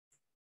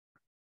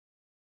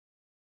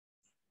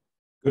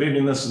Good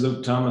evening, this is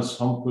Luke Thomas,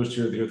 Holmquist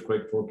here at the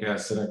Earthquake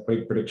Forecast Center,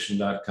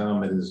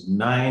 quakeprediction.com. It is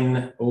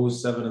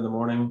 9:07 in the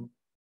morning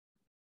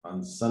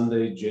on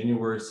Sunday,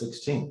 January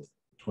 16th,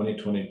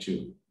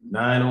 2022.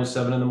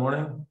 9:07 in the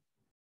morning,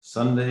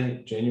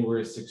 Sunday,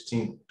 January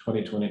 16th,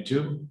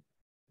 2022.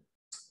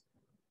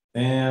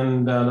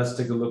 And let's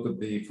take a look at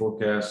the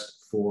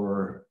forecast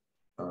for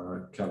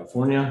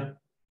California,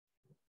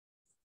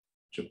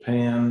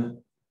 Japan,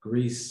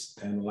 Greece,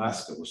 and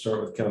Alaska. We'll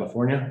start with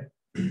California.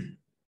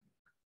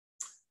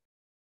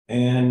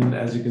 And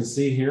as you can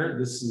see here,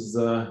 this is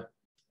a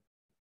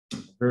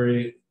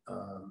very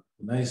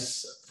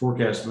nice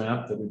forecast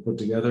map that we put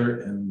together,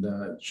 and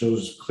it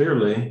shows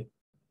clearly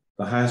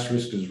the highest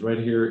risk is right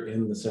here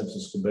in the San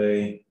Francisco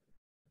Bay,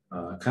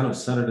 kind of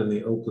centered in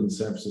the Oakland,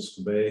 San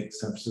Francisco Bay,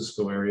 San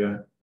Francisco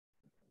area,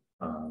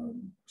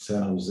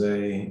 San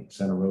Jose,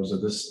 Santa Rosa,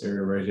 this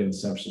area right here in the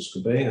San Francisco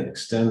Bay. It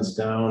extends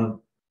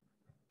down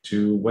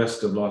to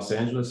west of Los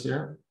Angeles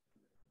here,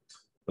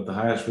 but the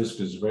highest risk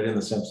is right in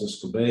the San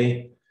Francisco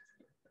Bay.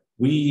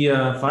 We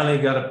finally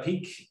got a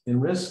peak in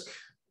risk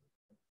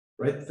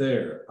right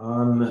there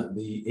on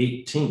the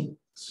 18th.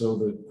 So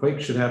the quake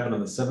should happen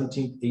on the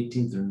 17th,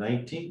 18th, or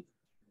 19th.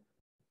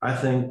 I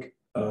think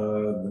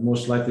the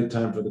most likely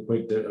time for the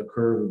quake to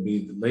occur would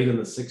be late on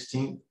the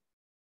 16th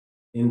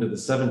into the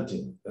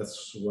 17th.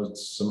 That's what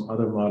some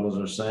other models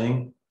are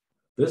saying.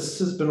 This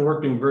has been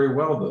working very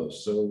well though,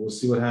 so we'll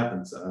see what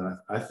happens.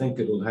 I think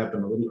it'll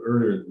happen a little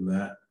earlier than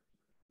that,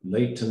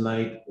 late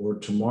tonight or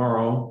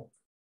tomorrow.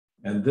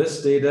 And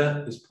this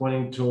data is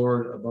pointing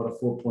toward about a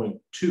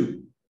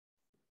 4.2.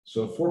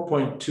 So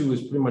 4.2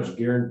 is pretty much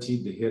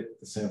guaranteed to hit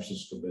the San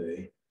Francisco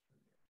Bay.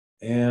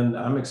 And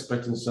I'm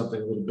expecting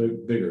something a little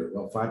bit bigger,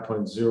 about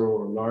 5.0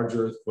 or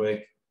larger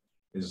earthquake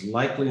is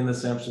likely in the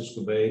San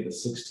Francisco Bay, the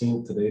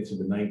 16th today through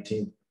the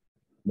 19th,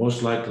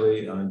 most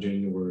likely on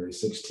January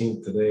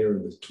 16th today or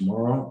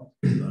tomorrow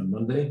on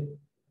Monday.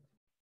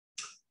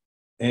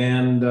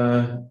 And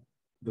the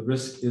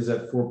risk is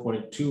at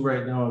 4.2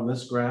 right now on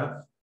this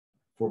graph.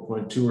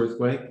 4.2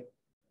 earthquake.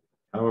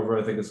 However,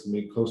 I think it's going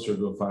to be closer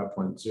to a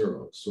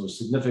 5.0. So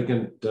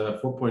significant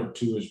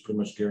 4.2 is pretty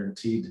much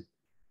guaranteed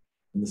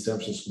in the San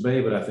Francisco Bay,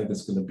 but I think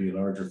it's going to be a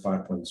larger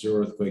 5.0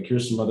 earthquake.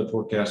 Here's some other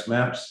forecast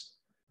maps.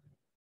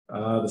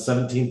 The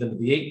 17th into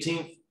the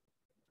 18th.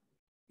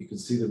 You can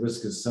see the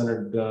risk is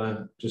centered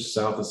just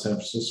south of San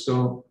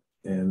Francisco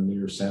and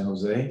near San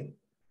Jose.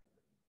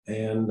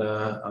 And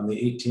on the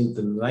 18th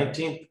and the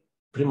 19th,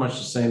 pretty much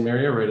the same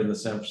area right in the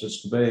San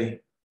Francisco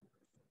Bay.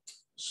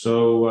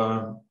 So,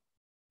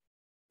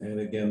 and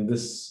again,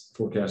 this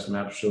forecast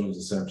map shows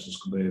the San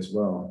Francisco Bay as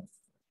well.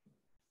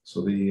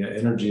 So the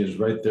energy is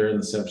right there in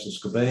the San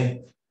Francisco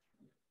Bay.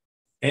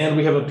 And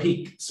we have a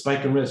peak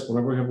spike in risk.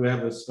 Whenever we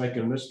have a spike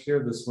in risk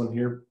here, this one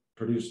here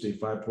produced a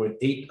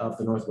 5.8 off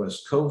the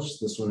Northwest coast.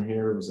 This one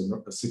here was a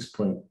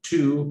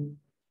 6.2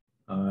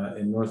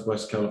 in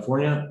Northwest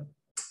California.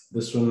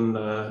 This one,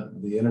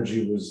 the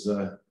energy was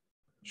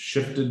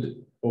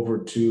shifted over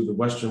to the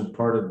western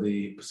part of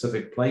the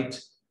Pacific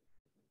Plate.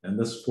 And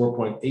this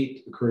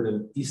 4.8 occurred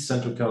in East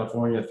Central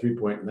California,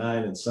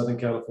 3.9 in Southern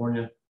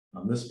California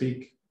on this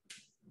peak.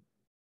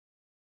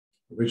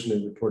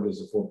 Originally reported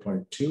as a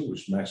 4.2,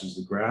 which matches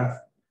the graph.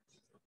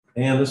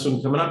 And this one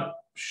coming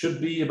up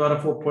should be about a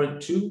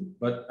 4.2,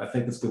 but I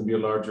think it's going to be a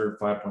larger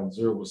 5.0.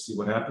 We'll see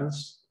what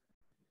happens.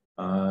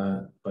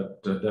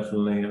 But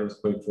definitely an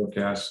earthquake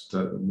forecast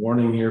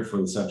warning here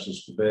for the San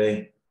Francisco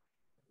Bay.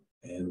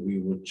 And we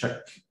will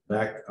check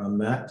back on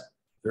that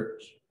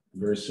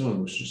very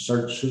soon. We should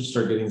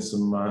start getting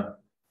some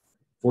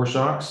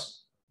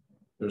foreshocks.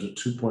 There's a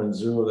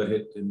 2.0 that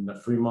hit in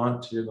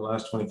Fremont here in the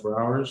last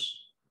 24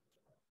 hours,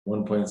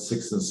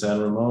 1.6 in San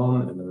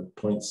Ramon, and a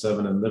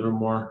 0.7 in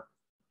Livermore.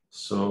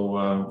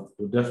 So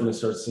we'll definitely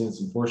start seeing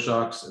some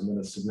foreshocks and then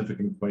a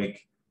significant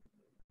quake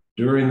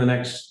during the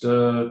next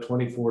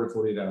 24 to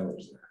 48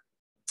 hours there.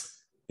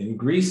 In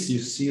Greece, you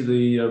see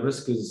the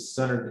risk is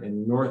centered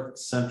in north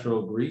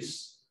central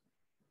Greece.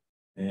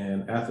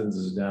 And Athens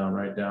is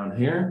right down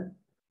here.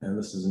 And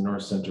this is in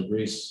north central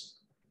Greece.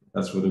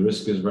 That's where the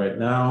risk is right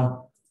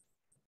now.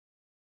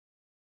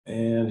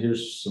 And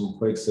here's some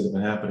quakes that have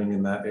been happening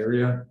in that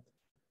area.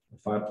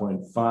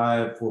 5.5,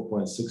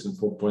 4.6, and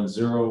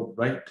 4.0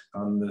 right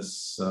on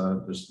this.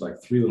 There's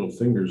like three little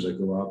fingers that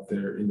go out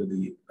there into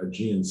the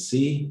Aegean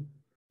Sea.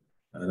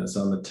 And it's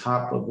on the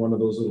top of one of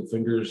those little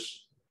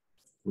fingers,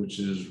 which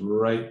is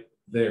right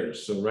there.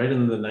 So right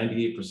in the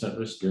 98%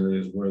 risk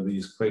area is where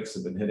these quakes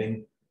have been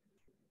hitting.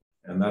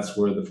 And that's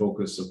where the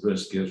focus of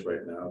risk is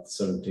right now, the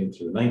 17th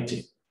through the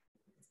 19th.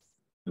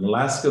 In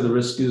Alaska, the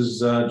risk is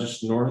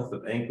just north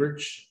of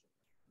Anchorage.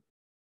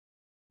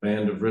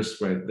 Band of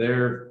risk right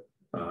there,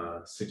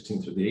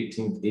 16th through the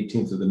 18th,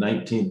 18th through the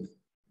 19th.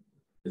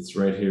 It's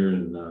right here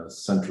in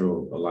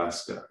central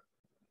Alaska.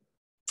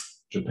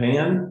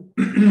 Japan,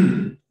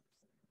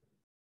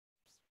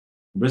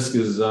 risk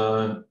is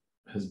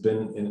has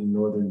been in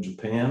northern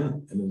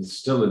Japan, and it is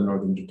still in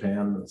northern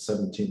Japan, the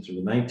 17th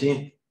through the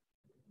 19th.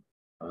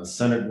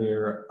 Centered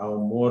near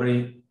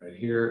Aomori, right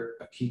here,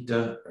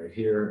 Akita, right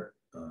here,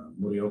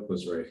 Morioka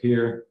is right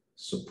here.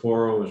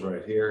 Sapporo is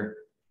right here.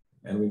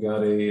 And we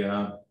got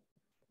a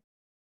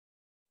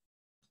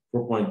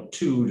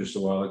 4.2 just a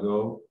while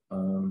ago,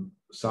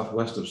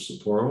 southwest of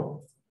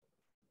Sapporo,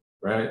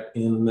 right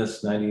in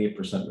this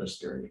 98%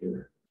 risk area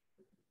here.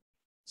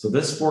 So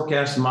this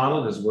forecast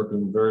model is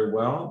working very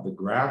well. The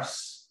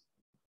graphs,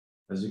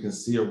 as you can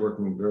see, are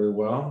working very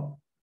well.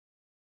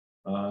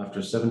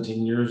 After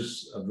 17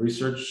 years of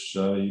research,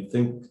 you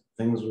think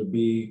things would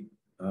be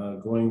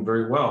going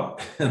very well,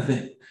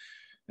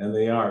 and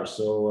they are.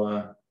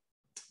 So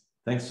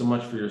thanks so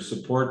much for your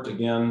support.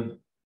 Again,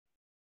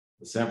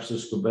 the San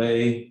Francisco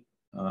Bay,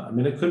 I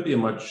mean, it could be a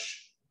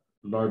much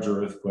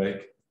larger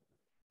earthquake,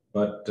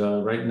 but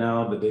right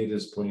now the data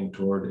is pointing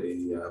toward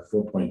a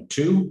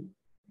 4.2,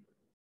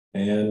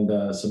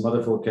 and some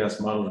other forecast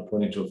models are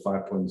pointing to a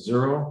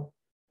 5.0.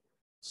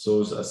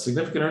 So it's a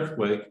significant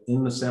earthquake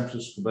in the San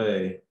Francisco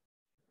Bay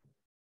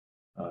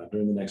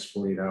during the next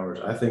 48 hours.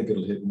 I think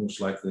it'll hit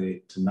most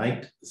likely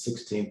tonight, the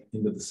 16th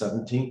into the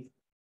 17th,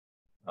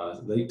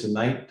 late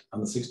tonight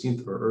on the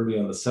 16th or early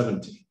on the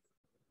 17th.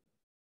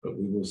 But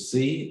we will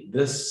see.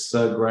 This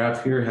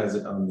graph here has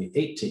it on the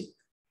 18th.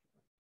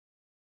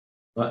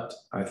 But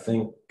I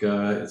think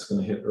it's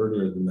going to hit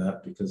earlier than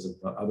that because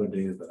of other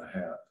data that I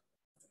have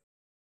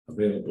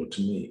available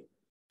to me.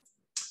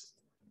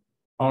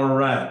 All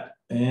right.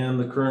 And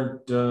the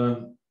current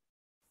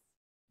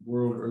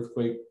world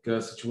earthquake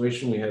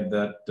situation, we had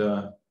that,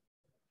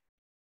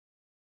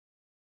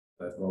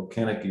 that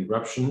volcanic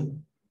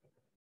eruption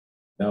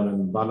down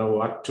in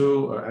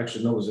Vanuatu, or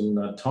actually no, it was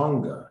in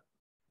Tonga.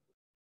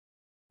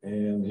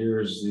 And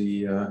here's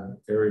the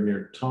area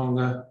near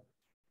Tonga.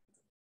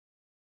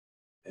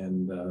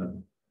 And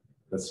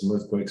that's some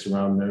earthquakes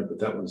around there, but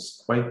that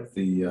was quite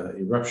the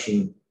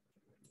eruption.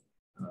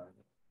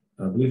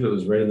 I believe it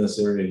was right in this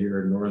area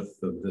here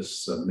north of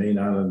this main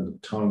island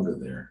of Tonga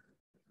there.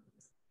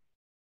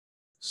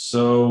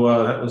 So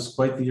that was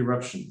quite the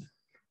eruption.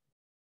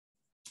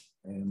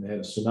 And they had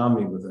a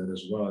tsunami with it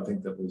as well. I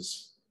think that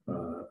was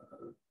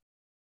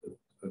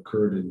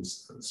occurred in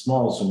a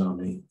small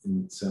tsunami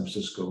in San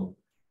Francisco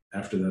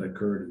after that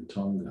occurred in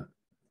Tonga.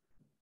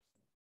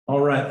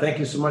 All right, thank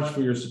you so much for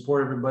your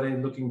support, everybody.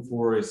 Looking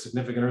for a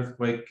significant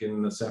earthquake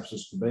in the San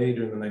Francisco Bay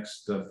during the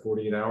next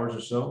 48 hours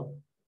or so.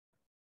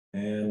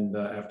 And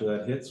after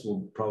that hits,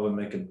 we'll probably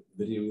make a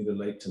video either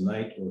late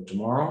tonight or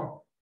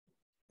tomorrow,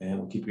 and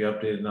we'll keep you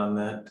updated on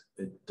that.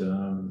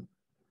 You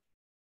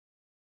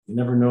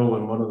never know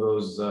when one of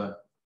those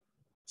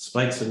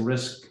spikes in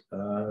risk,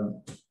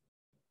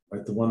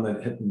 like the one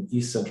that hit in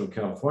East Central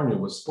California,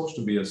 was supposed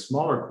to be a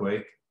smaller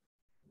quake,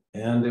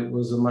 and it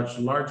was a much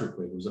larger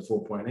quake. It was a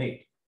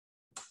 4.8.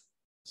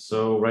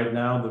 So right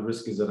now the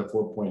risk is at a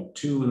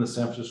 4.2 in the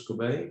San Francisco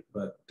Bay,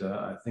 but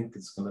I think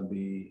it's going to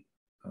be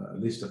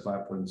at least a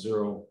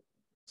 5.0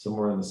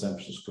 somewhere in the San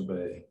Francisco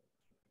Bay,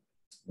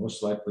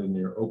 most likely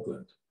near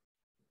Oakland.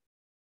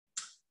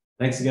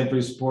 Thanks again for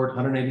your support.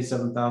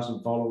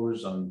 187,000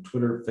 followers on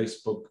Twitter,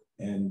 Facebook,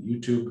 and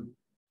YouTube,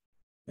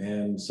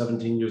 and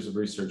 17 years of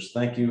research.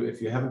 Thank you.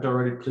 If you haven't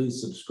already,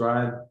 please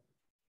subscribe.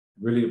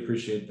 Really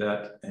appreciate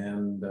that.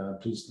 And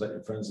please let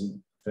your friends and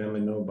family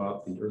know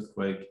about the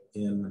earthquake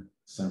in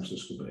San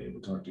Francisco Bay.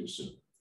 We'll talk to you soon.